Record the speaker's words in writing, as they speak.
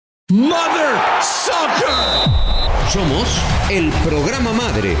Mother Soccer. Somos el programa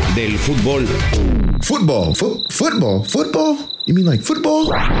madre del fútbol. Football? You mean like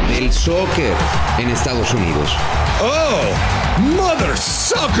football? Del soccer en Estados Unidos. Oh, Mother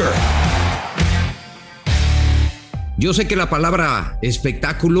Soccer. Yo sé que la palabra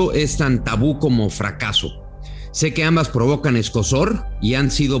espectáculo es tan tabú como fracaso. Sé que ambas provocan escozor y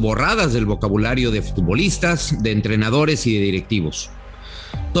han sido borradas del vocabulario de futbolistas, de entrenadores y de directivos.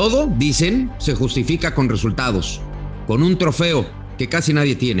 Todo, dicen, se justifica con resultados, con un trofeo que casi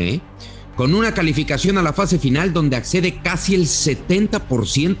nadie tiene, con una calificación a la fase final donde accede casi el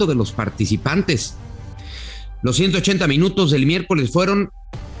 70% de los participantes. Los 180 minutos del miércoles fueron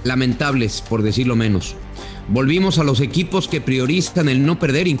lamentables, por decirlo menos. Volvimos a los equipos que priorizan el no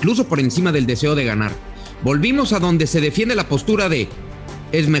perder, incluso por encima del deseo de ganar. Volvimos a donde se defiende la postura de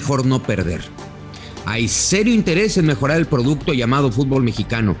es mejor no perder. Hay serio interés en mejorar el producto llamado fútbol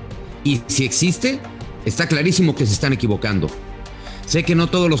mexicano. Y si existe, está clarísimo que se están equivocando. Sé que no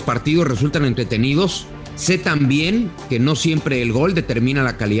todos los partidos resultan entretenidos. Sé también que no siempre el gol determina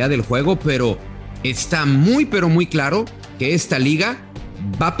la calidad del juego, pero está muy claro que esta liga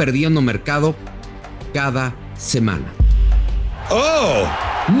va perdiendo mercado cada semana. Oh,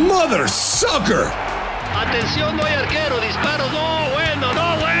 Mother Soccer. Atención, no hay arquero, disparo, no bueno,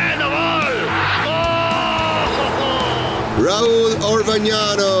 gol. ¡Oh! Raúl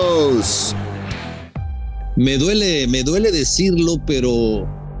Orvañanos. Me duele decirlo, pero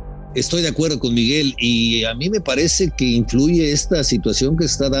estoy de acuerdo con Miguel y a mí me parece que influye esta situación que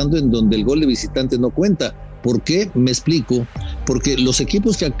se está dando en donde el gol de visitante no cuenta. ¿Por qué? Me explico. Porque los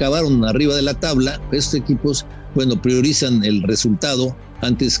equipos que acabaron arriba de la tabla, estos equipos, priorizan el resultado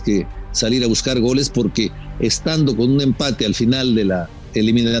antes que salir a buscar goles, porque estando con un empate al final de la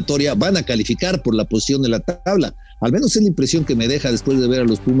eliminatoria van a calificar por la posición de la tabla. Al menos es la impresión que me deja después de ver a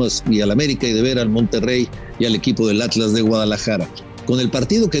los Pumas y al América y de ver al Monterrey y al equipo del Atlas de Guadalajara. Con el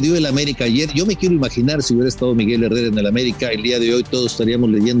partido que dio el América ayer, yo me quiero imaginar si hubiera estado Miguel Herrera en el América, el día de hoy todos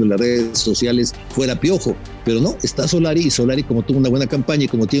estaríamos leyendo en las redes sociales fuera Piojo, pero no, está Solari, y Solari, como tuvo una buena campaña y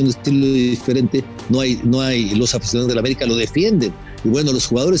como tiene un estilo diferente, no hay los aficionados del América lo defienden. Y los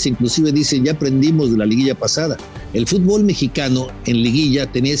jugadores inclusive dicen, ya aprendimos de la liguilla pasada. El fútbol mexicano en liguilla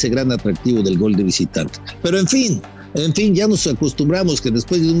tenía ese gran atractivo del gol de visitante. Pero en fin, ya nos acostumbramos que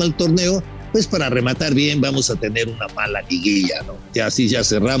después de un mal torneo, pues para rematar bien vamos a tener una mala liguilla, ¿no? Y así ya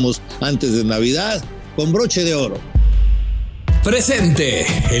cerramos antes de Navidad con broche de oro. Presente,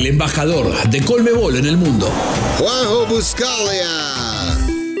 el embajador de Conmebol en el mundo. Juanjo Buscalia.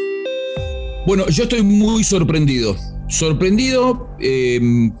 Bueno, yo estoy muy sorprendido,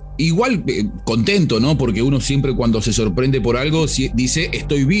 igual contento, ¿no? Porque uno siempre cuando se sorprende por algo dice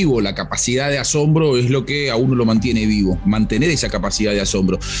estoy vivo. La capacidad de asombro es lo que a uno lo mantiene vivo, mantener esa capacidad de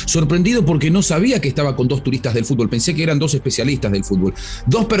asombro. Sorprendido porque no sabía que estaba con dos turistas del fútbol, pensé que eran dos especialistas del fútbol,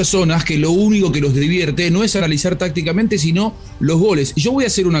 dos personas que lo único que los divierte no es analizar tácticamente, sino los goles. Yo voy a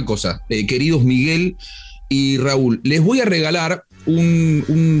hacer una cosa, queridos Miguel y Raúl, les voy a regalar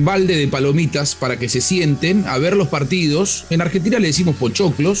un balde de palomitas para que se sienten a ver los partidos. En Argentina le decimos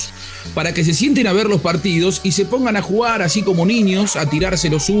pochoclos, para que se sienten a ver los partidos y se pongan a jugar así como niños, a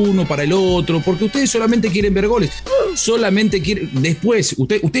tirárselos uno para el otro, porque ustedes solamente quieren ver goles, solamente quieren. Después,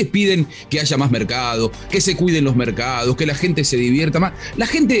 ustedes piden que haya más mercado, que se cuiden los mercados, que la gente se divierta más. La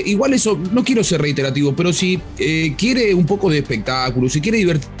gente, igual eso, no quiero ser reiterativo, pero si quiere un poco de espectáculo, si quiere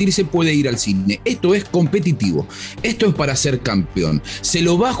divertirse, puede ir al cine. Esto es competitivo, esto es para ser campeón. Se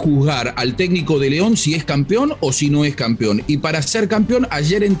lo va a juzgar al técnico de León si es campeón o si no es campeón. Y para ser campeón,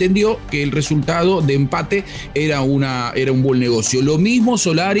 ayer entendió que el resultado de empate era un buen negocio. Lo mismo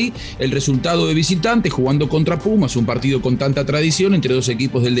Solari, el resultado de visitante, jugando contra Pumas, un partido con tanta tradición entre dos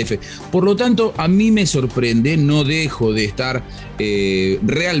equipos del DF. Por lo tanto, a mí me sorprende, no dejo de estar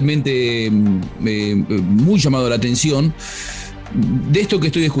realmente muy llamado a la atención de esto que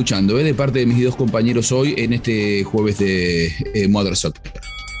estoy escuchando, de parte de mis dos compañeros hoy en este jueves de Mother Soccer.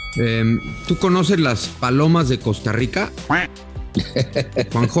 ¿Tú conoces las palomas de Costa Rica,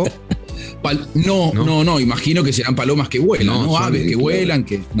 Juanjo? No, imagino que serán palomas que vuelan, no aves que vuelan,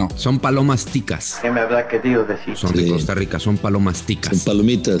 que no. Son palomas ticas. ¿Qué me habrá querido decir? Son de Costa Rica, son palomas ticas. Son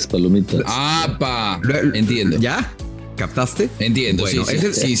palomitas. ¡Apa! Entiendo. ¿Ya? ¿Captaste? Entiendo, bueno,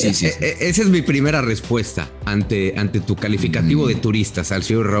 sí. Esa es mi primera respuesta ante tu calificativo de turistas, al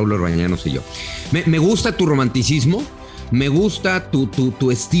señor Raúl Orvañanos y yo. Me gusta tu romanticismo, me gusta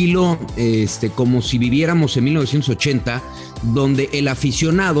tu estilo, como si viviéramos en 1980, donde el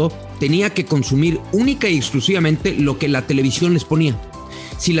aficionado tenía que consumir única y exclusivamente lo que la televisión les ponía.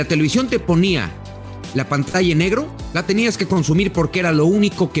 Si la televisión te ponía la pantalla en negro, la tenías que consumir porque era lo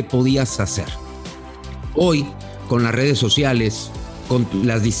único que podías hacer. Hoy, con las redes sociales, con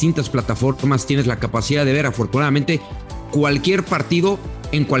las distintas plataformas, tienes la capacidad de ver, afortunadamente, cualquier partido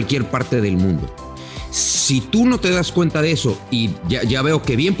en cualquier parte del mundo. Si tú no te das cuenta de eso, y ya veo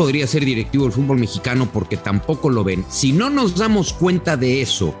que bien podría ser directivo del fútbol mexicano porque tampoco lo ven, si no nos damos cuenta de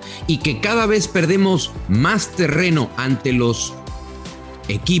eso y que cada vez perdemos más terreno ante los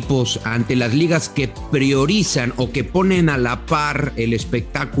equipos, ante las ligas que priorizan o que ponen a la par el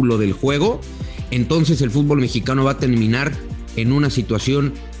espectáculo del juego, entonces el fútbol mexicano va a terminar en una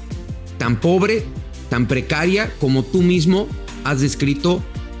situación tan pobre, tan precaria como tú mismo has descrito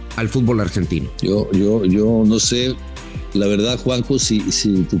al fútbol argentino. Yo no sé, la verdad, Juanjo, si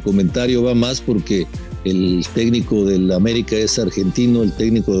tu comentario va más porque el técnico del América es argentino, el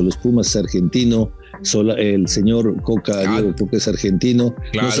técnico de los Pumas es argentino, el señor Coca, Diego Coca es argentino.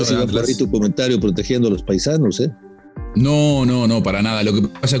 Claro, no sé si va por ahí tu comentario protegiendo a los paisanos, ¿eh? No, para nada. Lo que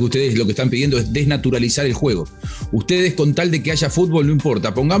pasa es que ustedes lo que están pidiendo es desnaturalizar el juego. Ustedes, con tal de que haya fútbol, no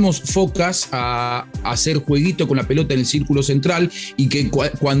importa. Pongamos focas a hacer jueguito con la pelota en el círculo central y que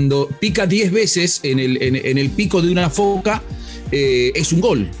cuando pica 10 veces en el pico de una foca, es un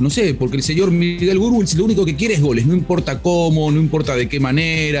gol. No sé, porque el señor Miguel Gurwitz lo único que quiere es goles. No importa cómo, no importa de qué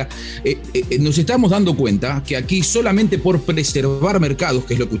manera. Nos estamos dando cuenta que aquí solamente por preservar mercados,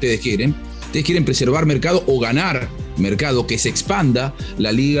 que es lo que ustedes quieren preservar mercado o ganar mercado, que se expanda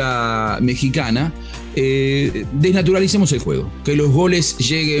la liga mexicana, desnaturalicemos el juego, que los goles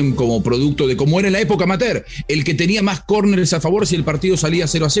lleguen como producto de como era en la época amateur, el que tenía más córneres a favor, si el partido salía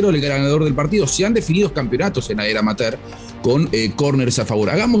 0-0, el ganador del partido. Se han definido campeonatos en la era amateur con córneres a favor.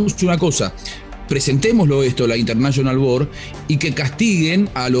 Hagamos una cosa, presentémoslo esto, la International Board, y que castiguen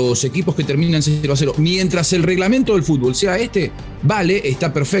a los equipos que terminan 0-0. Mientras el reglamento del fútbol sea vale,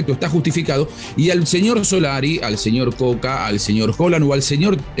 está perfecto, está justificado. Y al señor Solari, al señor Coca, al señor Holland o al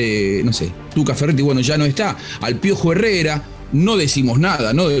señor, Tuca Ferretti, bueno, ya no está, al Piojo Herrera, no decimos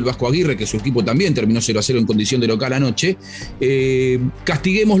nada, ¿no? Del Vasco Aguirre, que su equipo también terminó 0-0 en condición de local anoche.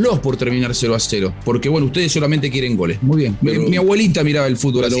 Castiguémoslos por terminar 0-0, porque bueno, ustedes solamente quieren goles. Muy bien. Mi abuelita miraba el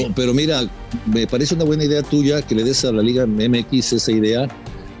fútbol así. Pero mira, me parece una buena idea tuya que le des a la Liga MX esa idea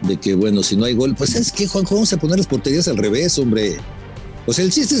de que, bueno, si no hay gol, pues ¿sabes qué, Juanjo? Vamos a poner las porterías al revés, hombre. O sea,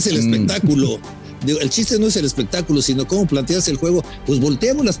 el chiste es el espectáculo. El chiste no es el espectáculo, sino cómo planteas el juego. Pues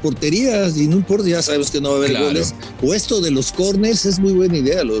volteamos las porterías y no importa, ya sabemos que no va a haber goles. O esto de los corners es muy buena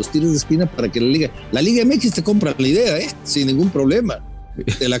idea, los tiros de esquina, para que la Liga MX te compra la idea, sin ningún problema.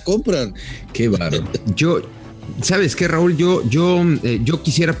 Te la compran. Qué bárbaro. ¿Sabes qué, Raúl? Yo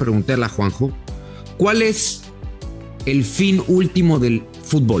quisiera preguntarle a Juanjo, ¿cuál es el fin último del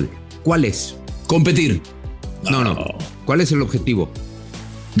fútbol? ¿Cuál es? Competir. No. ¿Cuál es el objetivo?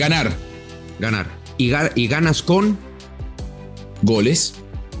 Ganar. ¿Y ganas con? Goles.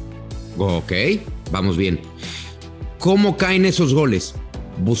 Ok, vamos bien. ¿Cómo caen esos goles?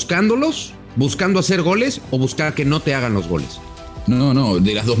 ¿Buscándolos? ¿Buscando hacer goles o buscar que no te hagan los goles? No,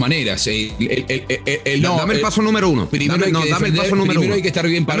 de las dos maneras. Dame el paso número uno. Primero hay que estar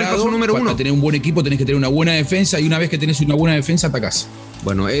bien parado. Para tener un buen equipo tenés que tener una buena defensa, y una vez que tenés una buena defensa, atacás.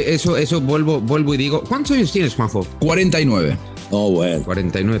 Bueno, eso vuelvo y digo. ¿Cuántos años tienes, Juanjo? 49. Oh, bueno.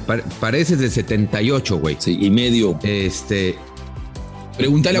 49. Pareces de 78, güey. Sí, y medio.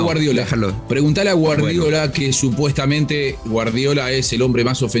 Pregúntale a Guardiola. Déjalo. Pregúntale a Guardiola, que supuestamente Guardiola es el hombre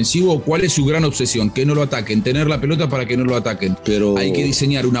más ofensivo. ¿Cuál es su gran obsesión? Que no lo ataquen, tener la pelota para que no lo ataquen. Pero hay que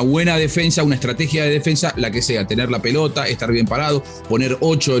diseñar una buena defensa, una estrategia de defensa, la que sea, tener la pelota, estar bien parado, poner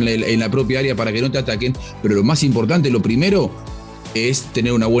 8 en la propia área para que no te ataquen. Pero lo más importante, lo primero, es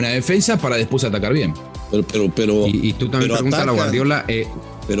tener una buena defensa para después atacar bien. Pero y tú también pregúntale a Guardiola.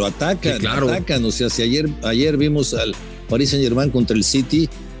 Pero atacan, sí, claro. O sea, si ayer vimos al Paris Saint-Germain contra el City,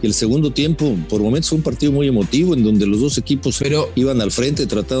 y el segundo tiempo, por momentos fue un partido muy emotivo, en donde los dos equipos iban al frente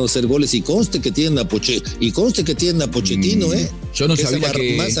tratando de hacer goles, y conste que tienen a Pochettino, Yo no sabía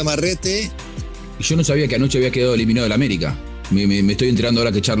que más amarrete. Yo no sabía que anoche había quedado eliminado el América. Me estoy enterando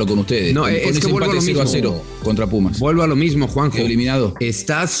ahora que charlo con ustedes. No, es que vuelvo a lo mismo. 0-0 contra Pumas. Vuelvo a lo mismo, Juanjo. Quedó eliminado.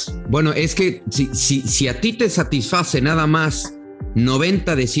 Bueno, es que si a ti te satisface nada más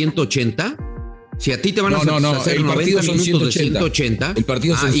 90 de 180, si a ti te van a satisfacer 90 minutos de 180. El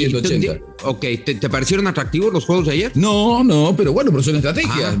partido son 180. Ok, ¿te parecieron atractivos los juegos de ayer? No, pero son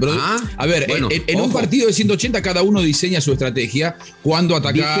estrategias. A ver, bueno, en un partido de 180 cada uno diseña su estrategia. Cuándo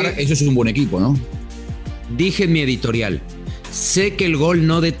atacar, eso es un buen equipo, ¿no? Dije en mi editorial, sé que el gol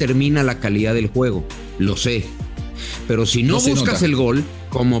no determina la calidad del juego, lo sé. Pero si no buscas el gol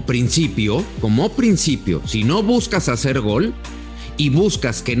como principio, si no buscas hacer gol y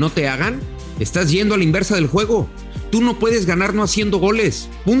buscas que no te hagan, Estás yendo a la inversa del juego. Tú no puedes ganar no haciendo goles.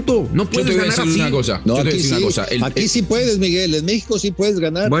 Punto. No puedes ganar así. Una cosa. No, aquí sí puedes, Miguel. En México sí puedes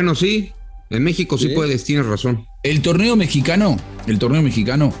ganar. Bueno, sí. En México sí puedes, tienes razón. El torneo mexicano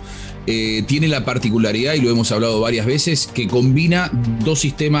tiene la particularidad, y lo hemos hablado varias veces, que combina dos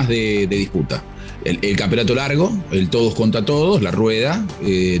sistemas de disputa. El campeonato largo, el todos contra todos, la rueda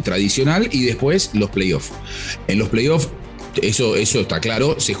tradicional, y después los playoffs. En los playoffs, eso está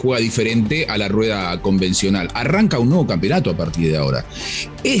claro, se juega diferente a la rueda convencional. Arranca un nuevo campeonato a partir de ahora.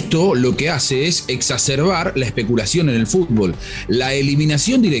 Esto lo que hace es exacerbar la especulación en el fútbol. La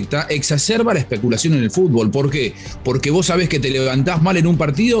eliminación directa exacerba la especulación en el fútbol. ¿Por qué? Porque vos sabés que te levantás mal en un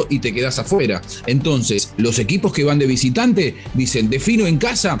partido y te quedás afuera. Entonces, los equipos que van de visitante dicen, defino en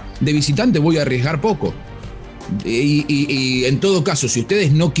casa, de visitante voy a arriesgar poco. Y en todo caso, si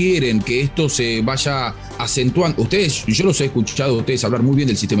ustedes no quieren que esto se vaya acentuando, yo los he escuchado a ustedes hablar muy bien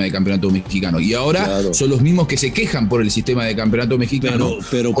del sistema de campeonato mexicano, y ahora son los mismos que se quejan por el sistema de campeonato mexicano,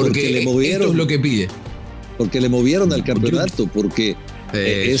 pero porque le movieron, esto es lo que pide. Porque le movieron al campeonato, porque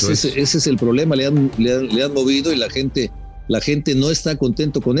ese es el problema, le han movido, y la gente no está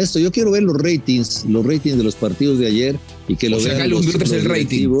contento con esto. Yo quiero ver los ratings de los partidos de ayer, y que lo vean los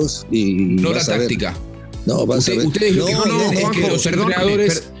directivos y no la táctica. No, ustedes lo que quieren es que los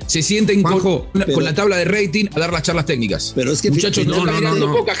entrenadores se sienten con la tabla de rating a dar las charlas técnicas. Pero es que, muchachos, no está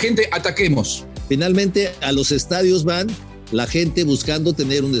ganando poca gente, ataquemos. Finalmente a los estadios van la gente buscando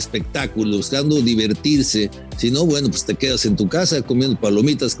tener un espectáculo, buscando divertirse. Si no, bueno, pues te quedas en tu casa comiendo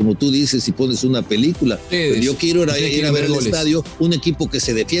palomitas, como tú dices, y pones una película. Pero yo quiero ir a ver al estadio un equipo que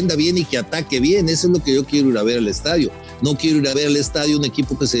se defienda bien y que ataque bien. Eso es lo que yo quiero ir a ver al estadio. No quiero ir a ver al estadio un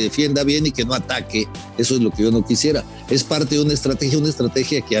equipo que se defienda bien y que no ataque. Eso es lo que yo no quisiera. Es parte de una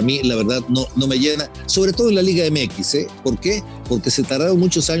estrategia que a mí, la verdad, no me llena. Sobre todo en la Liga MX, ¿eh? ¿Por qué? Porque se tardaron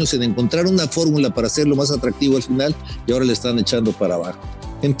muchos años en encontrar una fórmula para hacerlo más atractivo al final, y ahora le están echando para abajo.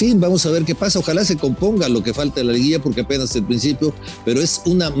 En fin, vamos a ver qué pasa. Ojalá se componga lo que falta de la liguilla, porque apenas es el principio, pero es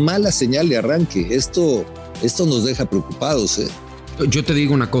una mala señal de arranque. Esto nos deja preocupados, ¿eh? Yo te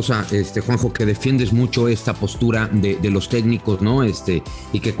digo una cosa, Juanjo, que defiendes mucho esta postura de los técnicos, ¿no?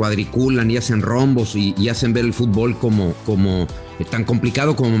 Y que cuadriculan y hacen rombos y hacen ver el fútbol como tan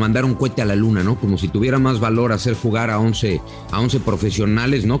complicado como mandar un cohete a la luna, ¿no? Como si tuviera más valor hacer jugar a 11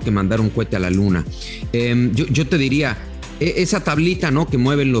 profesionales, ¿no? Que mandar un cohete a la luna. Yo te diría, esa tablita, ¿no? Que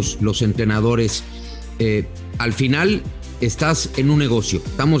mueven los entrenadores, al final estás en un negocio.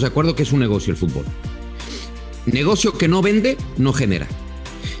 Estamos de acuerdo que es un negocio el fútbol. Negocio que no vende, no genera.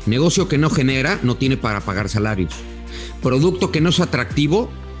 Negocio que no genera, no tiene para pagar salarios. Producto que no es atractivo,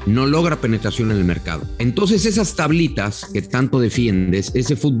 no logra penetración en el mercado. Entonces esas tablitas que tanto defiendes,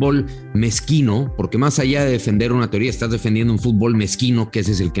 ese fútbol mezquino, porque más allá de defender una teoría, estás defendiendo un fútbol mezquino, que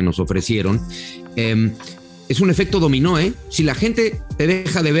ese es el que nos ofrecieron, es un efecto dominó, ¿eh? Si la gente te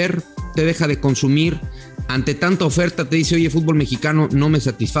deja de ver, te deja de consumir, ante tanta oferta te dice, oye, fútbol mexicano no me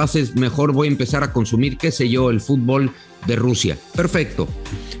satisfaces, mejor voy a empezar a consumir, qué sé yo, el fútbol de Rusia. Perfecto.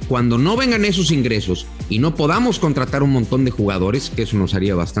 Cuando no vengan esos ingresos y no podamos contratar un montón de jugadores, que eso nos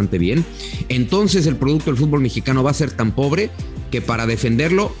haría bastante bien, entonces el producto del fútbol mexicano va a ser tan pobre que para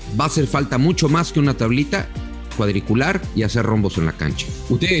defenderlo va a hacer falta mucho más que una tablita cuadricular y hacer rombos en la cancha.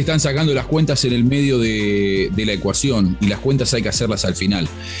 Ustedes están sacando las cuentas en el medio de la ecuación, y las cuentas hay que hacerlas al final.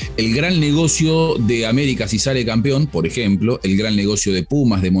 El gran negocio de América, si sale campeón, por ejemplo, el gran negocio de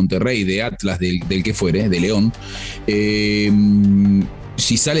Pumas, de Monterrey, de Atlas, del que fuere, de León,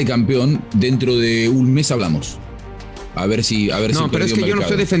 si sale campeón, dentro de un mes hablamos. A ver si no, pero es que yo no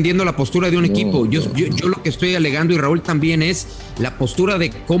estoy defendiendo la postura de un equipo. Yo lo que estoy alegando, y Raúl también, es la postura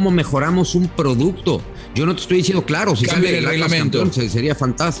de cómo mejoramos un producto. Yo no te estoy diciendo, claro, si cambien el reglamento, campeón, sería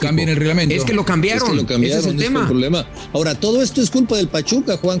fantástico. Cambien el reglamento. Es que lo cambiaron. Ese es el tema. Problema. Ahora, todo esto es culpa del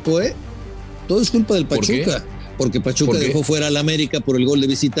Pachuca, Juanjo, ¿eh? Todo es culpa del Pachuca. Porque Pachuca dejó fuera al América por el gol de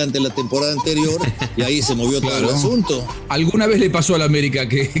visitante la temporada anterior, y ahí se movió todo el asunto. ¿Alguna vez le pasó al América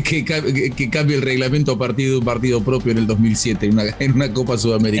que cambie el reglamento a partir de un partido propio en el 2007 en una Copa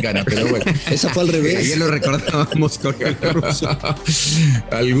Sudamericana? Pero bueno. Esa fue al revés. Ayer lo recordábamos con el ruso.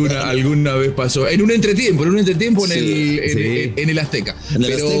 alguna vez pasó. En un entretiempo en el Azteca. En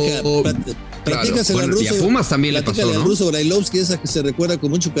el Azteca. Platícasela al ruso. Y a Pumas también le pasó, ¿no? Al ruso Brailovsky, esa que se recuerda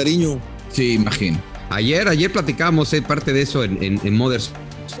con mucho cariño. Sí, imagino. Ayer platicábamos parte de eso en Modern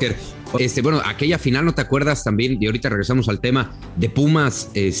Soccer. Bueno, aquella final, ¿no te acuerdas también? Y ahorita regresamos al tema de Pumas,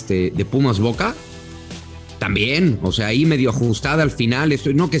 de Pumas Boca. También, o sea, ahí medio ajustada al final.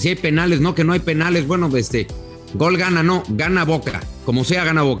 No, que si hay penales, no, que no hay penales. Bueno, gol gana Boca. Como sea,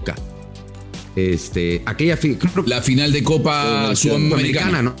 gana Boca. La final de Copa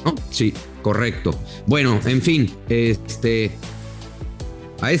Sudamericana, ¿no? Sí. Correcto. Bueno, en fin,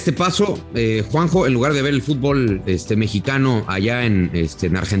 a este paso, Juanjo, en lugar de ver el fútbol mexicano allá en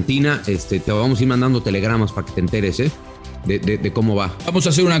Argentina, te vamos a ir mandando telegramas para que te enteres, de cómo va. Vamos a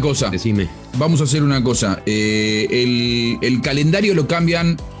hacer una cosa. Decime. Vamos a hacer una cosa. El calendario lo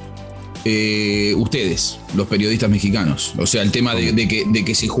cambian ustedes, los periodistas mexicanos. O sea, el tema de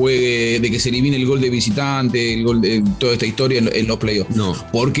que se juegue, de que se elimine el gol de visitante, el gol de toda esta historia en los playoffs. No.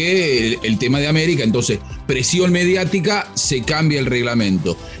 Porque el tema de América, entonces, presión mediática, se cambia el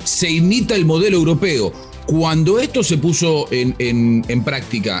reglamento. Se imita el modelo europeo. Cuando esto se puso en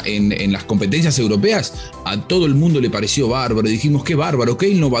práctica en las competencias europeas, a todo el mundo le pareció bárbaro. Dijimos, qué bárbaro, qué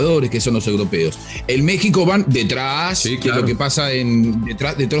innovadores que son los europeos. En México van detrás de lo que pasa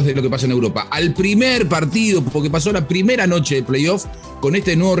detrás de lo que pasa en Europa. Al primer partido, porque pasó la primera noche de playoff, con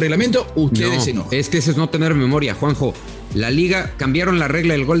este nuevo reglamento, ustedes se enojan. Es que eso es no tener memoria, Juanjo. La liga cambiaron la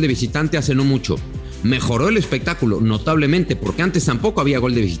regla del gol de visitante hace no mucho. Mejoró el espectáculo notablemente, porque antes tampoco había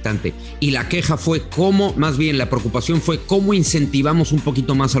gol de visitante. Y la queja fue la preocupación fue cómo incentivamos un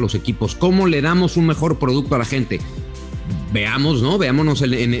poquito más a los equipos, cómo le damos un mejor producto a la gente. Veamos, ¿no? Veámonos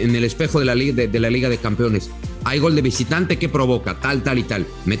en el espejo de la Liga de Campeones. Hay gol de visitante, ¿qué provoca? Tal y tal.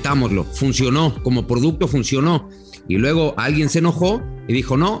 Metámoslo. Funcionó, como producto funcionó. Y luego alguien se enojó y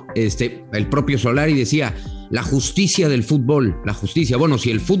dijo, no, el propio Solari decía, la justicia del fútbol, la justicia. Bueno,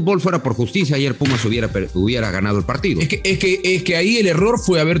 si el fútbol fuera por justicia, ayer Pumas hubiera ganado el partido. Es que ahí el error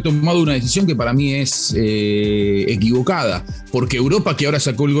fue haber tomado una decisión que para mí es equivocada. Porque Europa, que ahora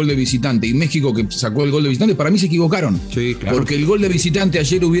sacó el gol de visitante, y México, que sacó el gol de visitante, para mí se equivocaron. Sí, claro. Porque el gol de visitante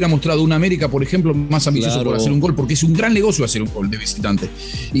ayer hubiera mostrado una América, por ejemplo, más ambicioso por hacer un gol, porque es un gran negocio hacer un gol de visitante.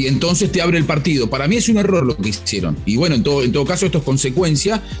 Y entonces te abre el partido. Para mí es un error lo que hicieron. Y bueno, en todo caso, esto es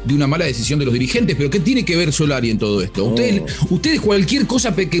consecuencia de una mala decisión de los dirigentes. Pero ¿qué tiene que ver Solari en todo esto? Ustedes cualquier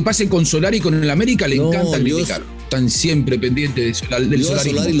cosa que pase con Solari y con el América le encanta criticar. Están siempre pendientes del Solari.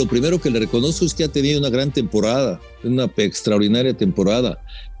 A Solari lo primero que le reconozco es que ha tenido una gran temporada, una extraordinaria temporada,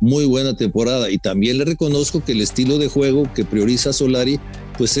 muy buena temporada, y también le reconozco que el estilo de juego que prioriza Solari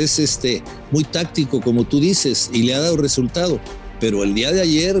pues es muy táctico, como tú dices, y le ha dado resultado. Pero el día de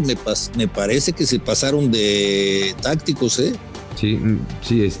ayer me parece que se pasaron de tácticos, Sí,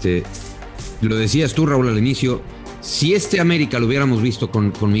 lo decías tú, Raúl, al inicio. Si América lo hubiéramos visto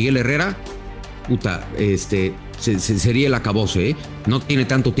con Miguel Herrera, sería el acabose, No tiene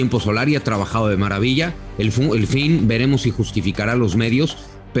tanto tiempo Solari, ha trabajado de maravilla. El fin, veremos si justificará los medios,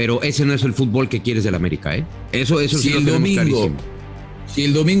 pero ese no es el fútbol que quieres del América, Eso sí lo tenemos clarísimo. Si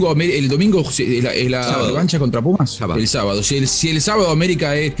el domingo es la revancha contra Pumas, el sábado. Si el sábado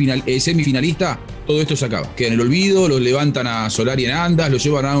América es semifinalista, todo esto se acaba. Queda en el olvido, lo levantan a Solari en andas, lo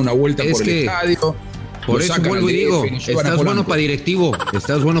llevan a dar una vuelta por el estadio. Por eso vuelvo y digo, estás bueno para directivo, ¿por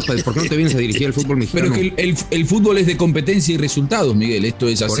qué no te vienes a dirigir el fútbol mexicano? Pero que el fútbol es de competencia y resultados, Miguel, esto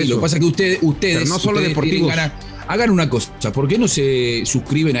es así. Lo que pasa es que ustedes no solo deportivos. Hagan una cosa, ¿por qué no se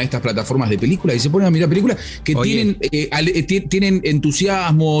suscriben a estas plataformas de películas y se ponen a mirar películas que tienen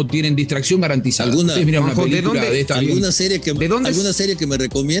entusiasmo, tienen distracción garantizada? ¿Alguna serie que me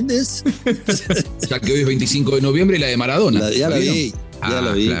recomiendes? Ya que hoy es 25 de noviembre, la de Maradona. Ya la vi.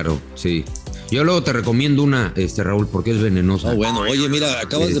 Claro, sí. Yo luego te recomiendo una, Raúl, porque es venenosa. Bueno, oye, mira,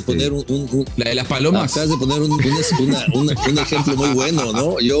 acabas de poner la de las palomas. Acabas de poner un ejemplo muy bueno,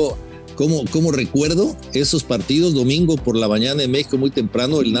 ¿no? Yo ¿Cómo recuerdo esos partidos domingo por la mañana en México muy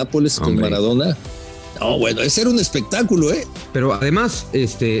temprano, el Nápoles con Maradona? No, bueno, ese era un espectáculo, Pero además,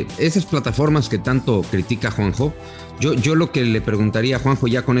 esas plataformas que tanto critica Juanjo, yo lo que le preguntaría a Juanjo,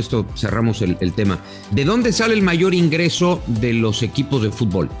 ya con esto cerramos el tema, ¿de dónde sale el mayor ingreso de los equipos de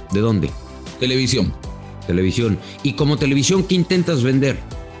fútbol? ¿De dónde? Televisión. ¿Y como televisión qué intentas vender?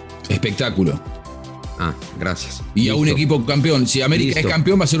 Espectáculo. Gracias. Y listo. A un equipo campeón. Si América es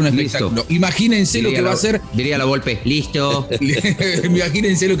campeón, va a ser un espectáculo. Imagínense lo que va a hacer. Diría la Volpe, listo.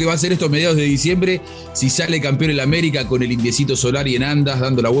 Imagínense lo que va a hacer estos mediados de diciembre si sale campeón el América con el indiecito Solari en andas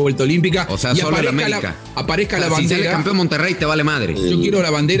dando la vuelta olímpica. O sea, solo el América. Aparezca la bandera. Si sale campeón Monterrey, te vale madre. Yo quiero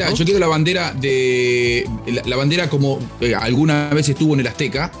la bandera. ¿No? Yo quiero la bandera la bandera como alguna vez estuvo en el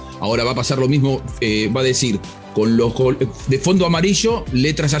Azteca. Ahora va a pasar lo mismo. Va a decir con los de fondo amarillo,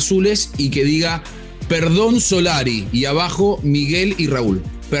 letras azules y que diga perdón Solari, y abajo Miguel y Raúl.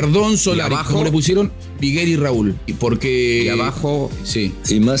 Perdón Solari, como le pusieron Miguel y Raúl. Porque. Y abajo. Sí.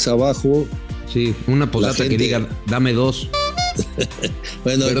 Y más abajo. Sí, una posdata que diga, dame 2.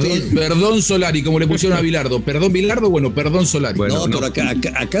 Bueno, perdón Solari, como le pusieron a Bilardo. Perdón Bilardo, bueno, perdón Solari. Bueno, no, pero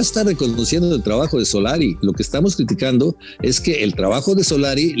acá está reconociendo el trabajo de Solari. Lo que estamos criticando es que el trabajo de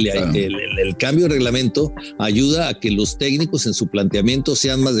Solari, el cambio de reglamento, ayuda a que los técnicos en su planteamiento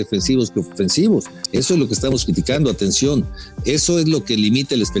sean más defensivos que ofensivos. Eso es lo que estamos criticando. Atención, eso es lo que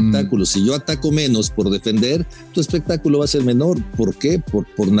limita el espectáculo. Si yo ataco menos por defender, tu espectáculo va a ser menor. ¿Por qué?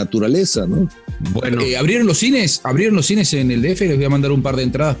 Por naturaleza, ¿no? Bueno, abrieron los cines en el DF. Les voy a mandar un par de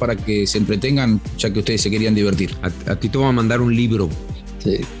entradas para que se entretengan, ya que ustedes se querían divertir. A ti te voy a mandar un libro.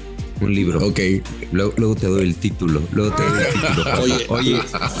 Sí. Un libro. Ok. Luego te doy el título. Oye.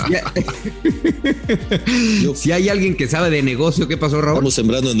 Si hay alguien que sabe de negocio, ¿qué pasó, Raúl? Estamos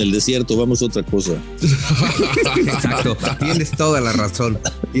sembrando en el desierto, vamos a otra cosa. Exacto. Tienes toda la razón,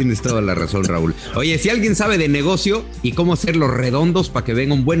 Raúl. Oye, si alguien sabe de negocio y cómo hacerlos redondos para que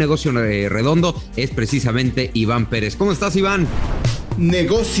venga un buen negocio redondo, es precisamente Iván Pérez. ¿Cómo estás, Iván?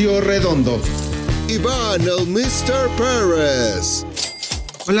 Negocio redondo. Iván, el Mr. Pérez.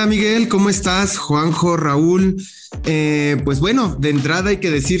 Hola Miguel, ¿cómo estás? Juanjo, Raúl. Pues bueno, de entrada hay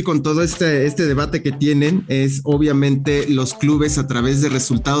que decir con todo este debate que tienen, es obviamente los clubes a través de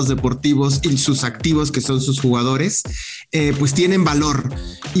resultados deportivos y sus activos, que son sus jugadores, pues tienen valor.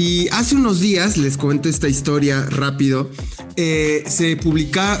 Y hace unos días, les cuento esta historia rápido, se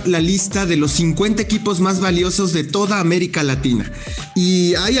publica la lista de los 50 equipos más valiosos de toda América Latina.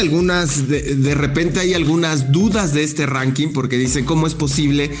 Y hay algunas, de repente hay algunas dudas de este ranking, porque dicen cómo es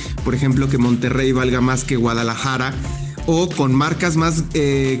posible, por ejemplo, que Monterrey valga más que Guadalajara, o con marcas más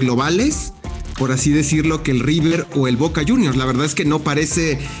globales, por así decirlo, que el River o el Boca Juniors. La verdad es que no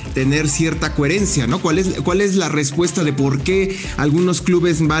parece tener cierta coherencia, ¿no? ¿Cuál es la respuesta de por qué algunos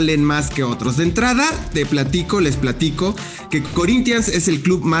clubes valen más que otros? De entrada, les platico que Corinthians es el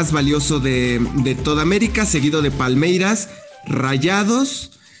club más valioso de toda América, seguido de Palmeiras, Rayados,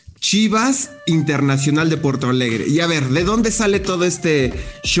 Chivas, Internacional de Porto Alegre. Y a ver, ¿de dónde sale todo este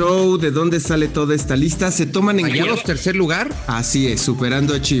show? ¿De dónde sale toda esta lista? ¿Se toman en cuenta? ¿Rayados tercer lugar? Así es,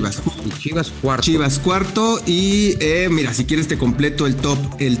 superando a Chivas. Y Chivas cuarto. Chivas cuarto y mira, si quieres te completo el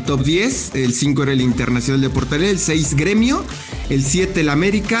top 10. El 5 era el Internacional de Porto Alegre, el 6 Gremio, el 7 el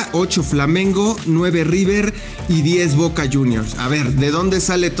América, 8 Flamengo, 9 River y 10 Boca Juniors. A ver, ¿de dónde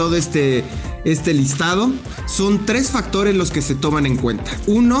sale todo este listado? Son 3 factores los que se toman en cuenta.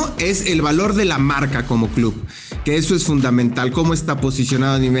 Uno es el valor de la marca como club, que eso es fundamental, cómo está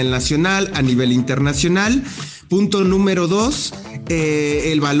posicionado a nivel nacional, a nivel internacional. Punto número 2,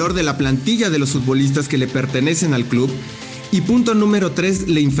 el valor de la plantilla de los futbolistas que le pertenecen al club. Y punto número 3,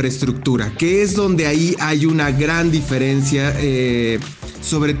 la infraestructura, que es donde ahí hay una gran diferencia,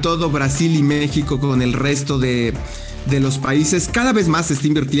 sobre todo Brasil y México con el resto de los países. Cada vez más se está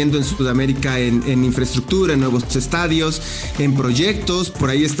invirtiendo en Sudamérica en infraestructura, en nuevos estadios, en proyectos. Por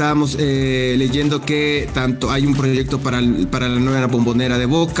ahí estábamos leyendo que tanto hay un proyecto para la nueva bombonera de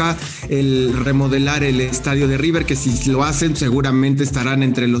Boca, el remodelar el estadio de River, que si lo hacen seguramente estarán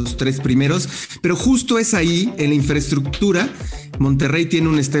entre los 3 primeros. Pero justo es ahí, en la infraestructura, Monterrey tiene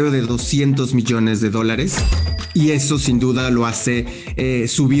un estadio de $200 millones. Y eso sin duda lo hace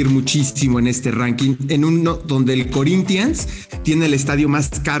subir muchísimo en este ranking, en uno donde el Corinthians tiene el estadio más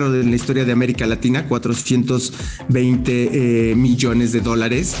caro de la historia de América Latina, $420 millones.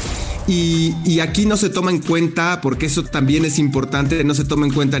 Y aquí no se toma en cuenta, porque eso también es importante, no se toma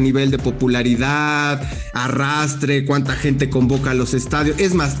en cuenta a nivel de popularidad, arrastre, cuánta gente convoca a los estadios,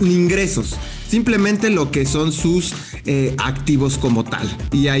 es más, ni ingresos, simplemente lo que son sus activos como tal.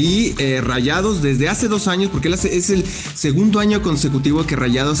 Y ahí Rayados desde hace 2 años, porque es el segundo año consecutivo que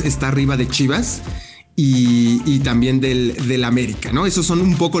Rayados está arriba de Chivas y también del América, ¿no? Esos son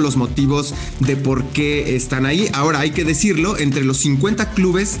un poco los motivos de por qué están ahí. Ahora hay que decirlo, entre los 50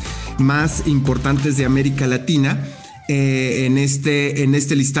 clubes más importantes de América Latina, en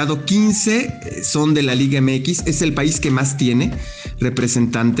este listado, 15 son de la Liga MX, es el país que más tiene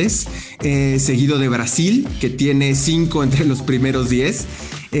representantes, seguido de Brasil, que tiene 5 entre los primeros 10.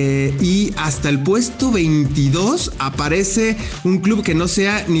 Y hasta el puesto 22 aparece un club que no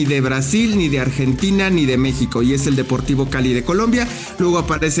sea ni de Brasil, ni de Argentina, ni de México, y es el Deportivo Cali de Colombia. Luego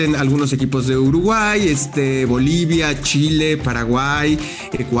aparecen algunos equipos de Uruguay, Bolivia, Chile, Paraguay,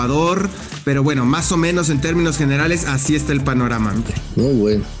 Ecuador, pero bueno, más o menos en términos generales así está el panorama. No,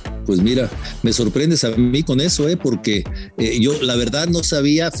 bueno. Pues mira, me sorprendes a mí con eso, porque yo la verdad no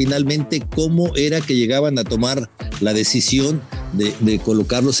sabía finalmente cómo era que llegaban a tomar la decisión de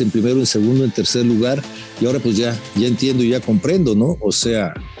colocarlos en primero, en segundo, en tercer lugar, y ahora pues ya entiendo y ya comprendo, ¿no? O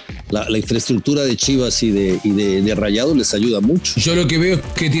sea, la infraestructura de Chivas y de Rayados les ayuda mucho. Yo lo que veo es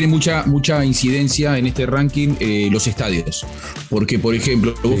que tiene mucha incidencia en este ranking los estadios. Porque, por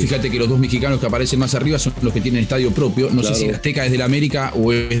ejemplo, vos fíjate que los dos mexicanos que aparecen más arriba son los que tienen estadio propio. No sé si el Azteca es del América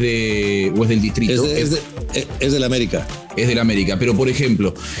o es del Distrito. Es del América. Es del América. Pero, por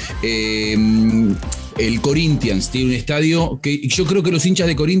ejemplo, el Corinthians tiene un estadio que yo creo que los hinchas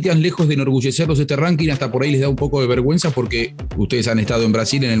de Corinthians, lejos de enorgullecerlos este ranking, hasta por ahí les da un poco de vergüenza porque ustedes han estado en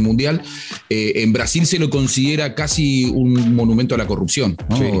Brasil en el Mundial. En Brasil se lo considera casi un monumento a la corrupción,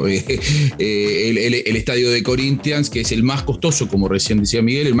 ¿no? Sí. El estadio de Corinthians, que es el más costoso, como recién decía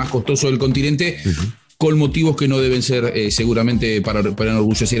Miguel, el más costoso del continente, con motivos que no deben ser seguramente para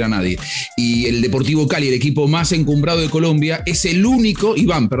enorgullecer a nadie. Y el Deportivo Cali, el equipo más encumbrado de Colombia, es el único,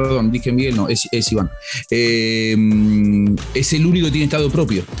 Iván, perdón, dije Miguel, no, es Iván, es el único que tiene estadio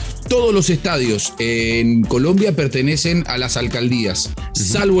propio. Todos los estadios en Colombia pertenecen a las alcaldías,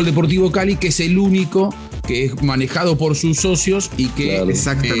 salvo el Deportivo Cali, que es el único que es manejado por sus socios y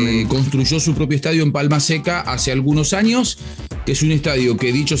que construyó su propio estadio en Palma Seca hace algunos años, que es un estadio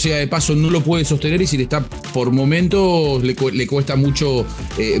que, dicho sea de paso, no lo puede sostener y si le está por momentos le cuesta mucho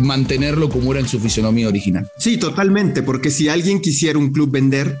mantenerlo como era en su fisonomía original. Sí, totalmente, porque si alguien quisiera un club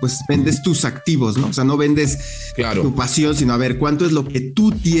vender, pues vendes tus activos, ¿no? O sea, no vendes tu pasión, sino a ver cuánto es lo que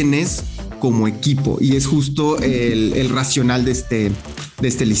tú tienes como equipo, y es justo el racional de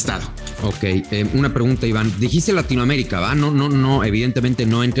este listado. Ok, una pregunta, Iván. Dijiste Latinoamérica, ¿va? No, evidentemente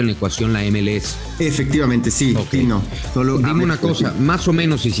no entra en la ecuación la MLS. Efectivamente, sí. Okay. Sí, no. Dime una cosa, más o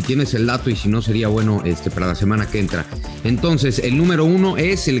menos, y si tienes el dato, y si no sería bueno para la semana que entra. Entonces, el número 1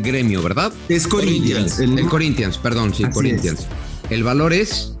 es el Gremio, ¿verdad? Es Corinthians. El Corinthians, perdón, sí, Corinthians. El valor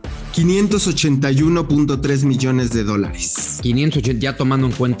es... $581.3 millones. 580, ya tomando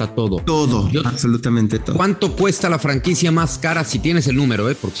en cuenta todo. Absolutamente todo. ¿Cuánto cuesta la franquicia más cara, si tienes el número,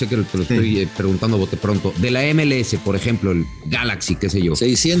 porque sé que te lo estoy preguntando bote pronto, de la MLS, por ejemplo, el Galaxy, qué sé yo?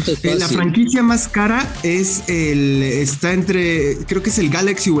 600 fácil. La franquicia más cara está entre, creo que es el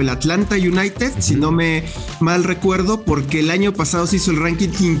Galaxy o el Atlanta United, si no me mal recuerdo, porque el año pasado se hizo el ranking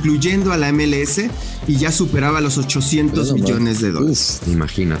incluyendo a la MLS y ya superaba los $800 millones. Uf,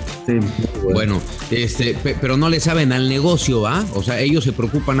 imagínate. Sí. Bueno, pero no le saben al negocio, ¿va? O sea, ellos se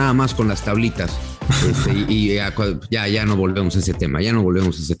preocupan nada más con las tablitas. Y ya no volvemos a ese tema,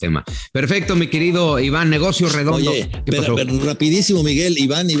 Perfecto, mi querido Iván, negocio redondo. Oye, pero rapidísimo, Miguel,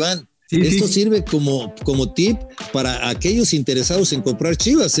 Iván. Esto sirve como tip para aquellos interesados en comprar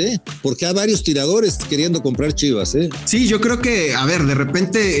Chivas, porque hay varios tiradores queriendo comprar Chivas, Sí, yo creo que, a ver, de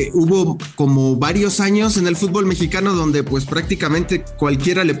repente hubo como varios años en el fútbol mexicano donde pues prácticamente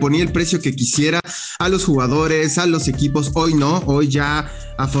cualquiera le ponía el precio que quisiera a los jugadores, a los equipos. Hoy no, hoy ya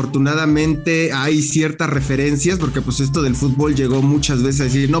afortunadamente hay ciertas referencias, porque pues esto del fútbol llegó muchas veces a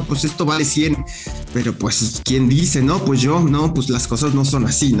decir, no, pues esto vale 100, pero pues ¿quién dice? No, pues yo, no, pues las cosas no son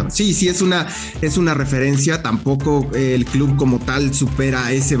así, ¿no? Sí, es una referencia, tampoco el club como tal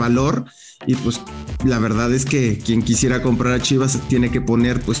supera ese valor, y pues la verdad es que quien quisiera comprar a Chivas tiene que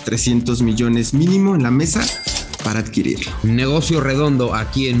poner pues 300 millones mínimo en la mesa para adquirirlo. Negocio redondo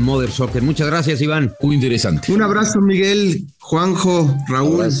aquí en Mother Soccer. Muchas gracias, Iván. Muy interesante. Un abrazo, Miguel, Juanjo,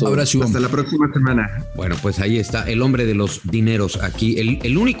 Raúl. Abrazo. Hasta la próxima semana. Bueno, pues ahí está el hombre de los dineros aquí.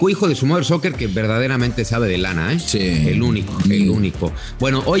 El único hijo de su Mother Soccer que verdaderamente sabe de lana, Sí. El único.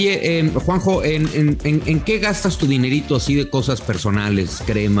 Bueno, oye, Juanjo, ¿en qué gastas tu dinerito así de cosas personales,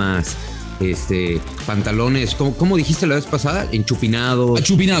 cremas, pantalones, ¿cómo dijiste la vez pasada? ¿Enchupinados?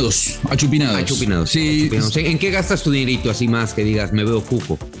 Achupinados. Sí. ¿En qué gastas tu dinerito así más que digas, me veo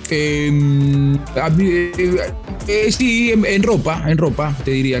cuco? Sí, en ropa,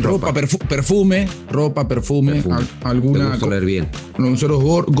 te diría. Ropa, perfume. Alguna. Te gusta leer bien. Nosotros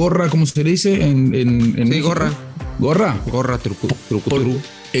gorra, ¿cómo se le dice? En sí, México. Gorra, truco.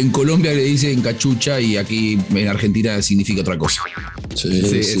 En Colombia le dicen cachucha y aquí en Argentina significa otra cosa. Sí,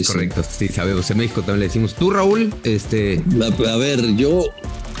 es correcto. Sí, sabemos. En México también le decimos. ¿Tú, Raúl? A ver, yo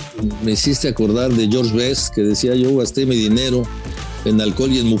me hiciste acordar de George Best, que decía: yo gasté mi dinero en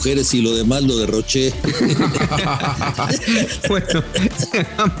alcohol y en mujeres y lo demás lo derroché. Bueno,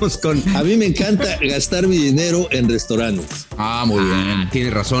 vamos con... A mí me encanta gastar mi dinero en restaurantes. Muy bien.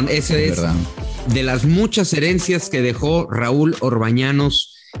 Tienes razón. Ese es verdad. De las muchas herencias que dejó Raúl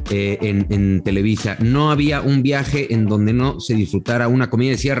Orbañanos en Televisa. No había un viaje en donde no se disfrutara una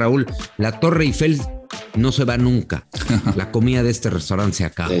comida. Decía Raúl, la Torre Eiffel no se va nunca. La comida de este restaurante se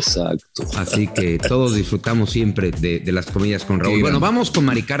acaba. Exacto. Así que todos disfrutamos siempre de las comidas con Raúl. Bueno, vamos con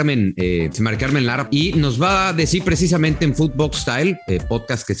Mari Carmen Lara, y nos va a decir precisamente en Footbox Style,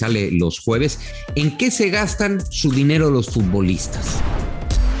 podcast que sale los jueves, en qué se gastan su dinero los futbolistas.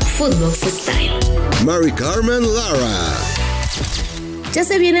 Footbox Style. Mari Carmen Lara. Ya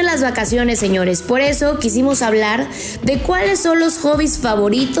se vienen las vacaciones, señores, por eso quisimos hablar de cuáles son los hobbies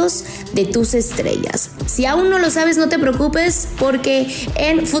favoritos de tus estrellas. Si aún no lo sabes, no te preocupes, porque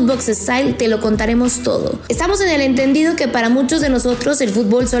en Footbox Style te lo contaremos todo. Estamos en el entendido que para muchos de nosotros el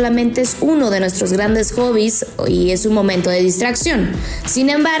fútbol solamente es uno de nuestros grandes hobbies y es un momento de distracción. Sin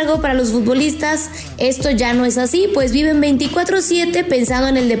embargo, para los futbolistas esto ya no es así, pues viven 24/7 pensando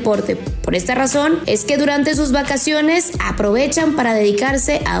en el deporte. Por esta razón es que durante sus vacaciones aprovechan para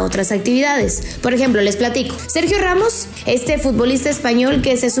dedicarse a otras actividades. Por ejemplo, les platico. Sergio Ramos, este futbolista español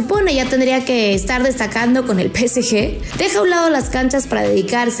que se supone ya tendría que estar destacando con el PSG, deja a un lado las canchas para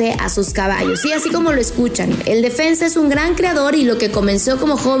dedicarse a sus caballos. Y así como lo escuchan, el defensa es un gran creador y lo que comenzó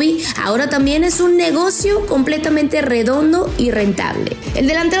como hobby ahora también es un negocio completamente redondo y rentable. El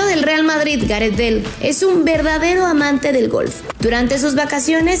delantero del Real Madrid, Gareth Bale, es un verdadero amante del golf. Durante sus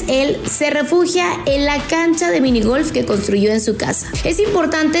vacaciones, él se refugia en la cancha de minigolf que construyó en su casa. Es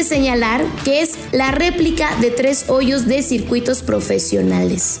importante señalar que es la réplica de 3 hoyos de circuitos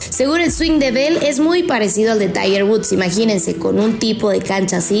profesionales. Según el swing de Bale, es muy parecido al de Tiger Woods. Imagínense, con un tipo de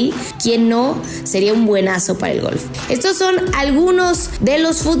cancha así, ¿quién no? Sería un buenazo para el golf. Estos son algunos de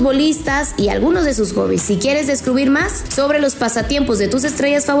los futbolistas y algunos de sus hobbies. Si quieres descubrir más sobre los pasatiempos de tus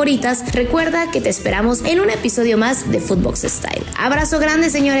estrellas favoritas, recuerda que te esperamos en un episodio más de Footbox Style. Abrazo grande,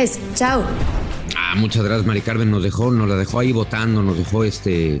 señores. Chao. Muchas gracias, Mari Carmen. Nos la dejó ahí votando, nos dejó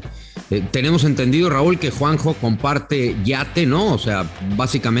tenemos entendido, Raúl, que Juanjo comparte yate, ¿no? O sea,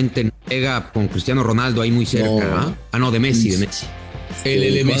 básicamente llega con Cristiano Ronaldo ahí muy cerca, ¿ah? No, de Messi.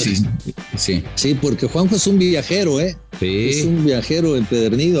 El de Messi. Sí, porque Juanjo es un viajero, ¿eh? Sí. Es un viajero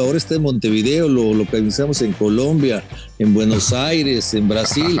empedernido. Ahora está en Montevideo, lo pensamos en Colombia, en Buenos Aires, en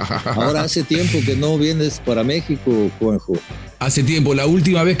Brasil. Ahora hace tiempo que no vienes para México, Juanjo. Hace tiempo. La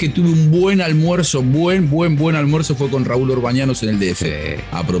última vez que tuve un buen almuerzo, buen almuerzo fue con Raúl Orbañanos en el DF.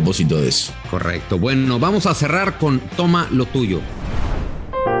 A propósito de eso. Correcto. Bueno, vamos a cerrar con Toma lo tuyo.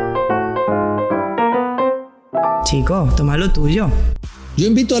 Chico, toma lo tuyo. Yo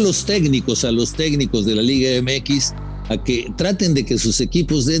invito a los técnicos de la Liga MX a que traten de que sus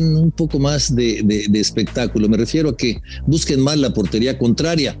equipos den un poco más de espectáculo. Me refiero a que busquen más la portería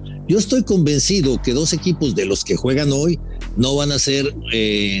contraria. Yo estoy convencido que 2 equipos de los que juegan hoy no van a ser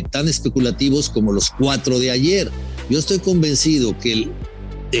tan especulativos como los 4 de ayer. Yo estoy convencido que el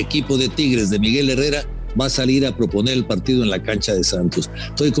equipo de Tigres de Miguel Herrera va a salir a proponer el partido en la cancha de Santos.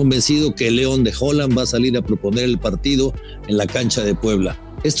 Estoy convencido que el León de Holland va a salir a proponer el partido en la cancha de Puebla.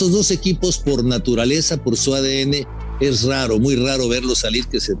 Estos 2 equipos, por naturaleza, por su ADN, es raro, muy raro verlos salir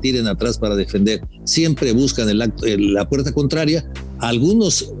que se tiren atrás para defender. Siempre buscan la puerta contraria.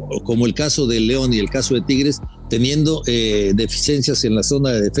 Algunos, como el caso del León y el caso de Tigres, teniendo deficiencias en la zona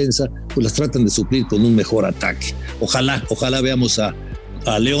de defensa, pues las tratan de suplir con un mejor ataque. Ojalá veamos a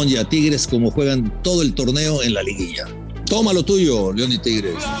León y a Tigres como juegan todo el torneo en la liguilla. Toma lo tuyo, León y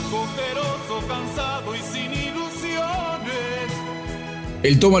Tigres.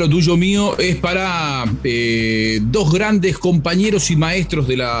 El toma lo tuyo mío es para 2 grandes compañeros y maestros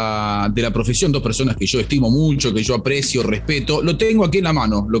de la profesión, 2 personas que yo estimo mucho, que yo aprecio, respeto. Lo tengo aquí en la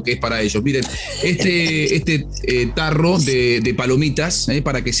mano, lo que es para ellos. Miren, este tarro de palomitas,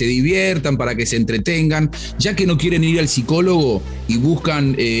 para que se diviertan, para que se entretengan, ya que no quieren ir al psicólogo y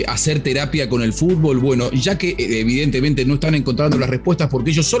buscan hacer terapia con el fútbol. Bueno, ya que evidentemente no están encontrando las respuestas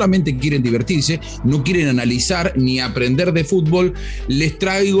porque ellos solamente quieren divertirse, no quieren analizar ni aprender de fútbol, les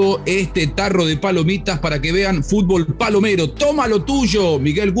traigo este tarro de palomitas para que vean fútbol palomero. Toma lo tuyo,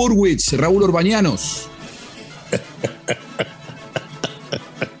 Miguel Gurwitz, Raúl Orbañanos.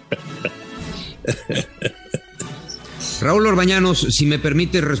 Raúl Orbañanos, si me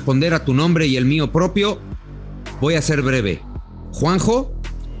permites responder a tu nombre y el mío propio, voy a ser breve. Juanjo,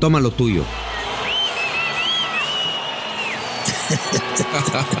 toma lo tuyo.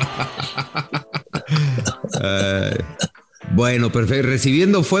 Bueno, perfecto.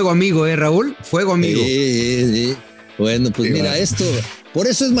 Recibiendo fuego amigo, Raúl? Fuego amigo. Sí. Bueno, pues mira, por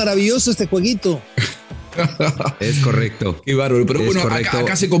eso es maravilloso este jueguito. Es correcto. Qué bárbaro. Pero bueno,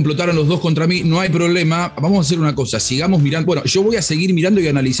 acá se complotaron los 2 contra mí. No hay problema. Vamos a hacer una cosa. Sigamos mirando. Bueno, yo voy a seguir mirando y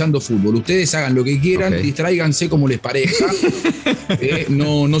analizando fútbol. Ustedes hagan lo que quieran. Distráiganse como les parezca.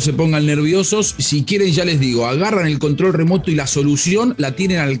 No se pongan nerviosos. Si quieren, ya les digo, agarran el control remoto y la solución la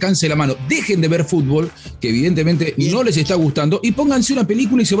tienen al alcance de la mano. Dejen de ver fútbol, que evidentemente no les está gustando, y pónganse una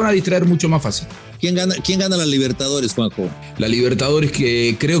película y se van a distraer mucho más fácil. ¿Quién gana la Libertadores, Juanjo? La Libertadores,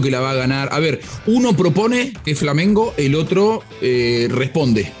 que creo que la va a ganar. A ver, uno propone, que es Flamengo, el otro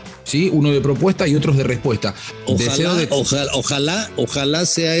responde. ¿sí? Uno de propuesta y otros de respuesta. Ojalá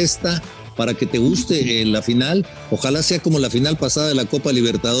sea esta para que te guste la final. Ojalá sea como la final pasada de la Copa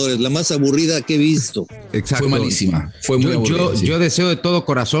Libertadores, la más aburrida que he visto. Exacto. Fue malísima, fue muy aburrida. Yo deseo de todo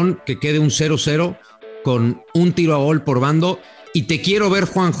corazón que quede un 0-0 con un tiro a gol por bando, y te quiero ver,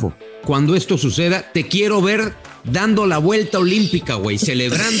 Juanjo, cuando esto suceda, te quiero ver dando la vuelta olímpica, güey,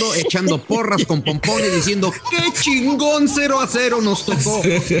 celebrando, echando porras con pompones, diciendo ¡qué chingón 0-0 nos tocó!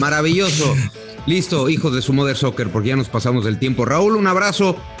 Maravilloso. Listo, hijos de su Mother Soccer, porque ya nos pasamos del tiempo. Raúl, un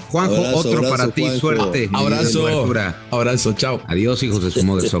abrazo. Juanjo, otro para ti, Juanjo. Suerte. Abrazo, chao. Adiós, hijos de su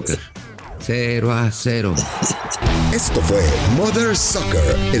Mother Soccer. 0-0. Esto fue Mother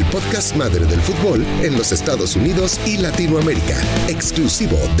Soccer, el podcast madre del fútbol en los Estados Unidos y Latinoamérica,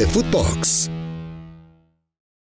 exclusivo de Footbox.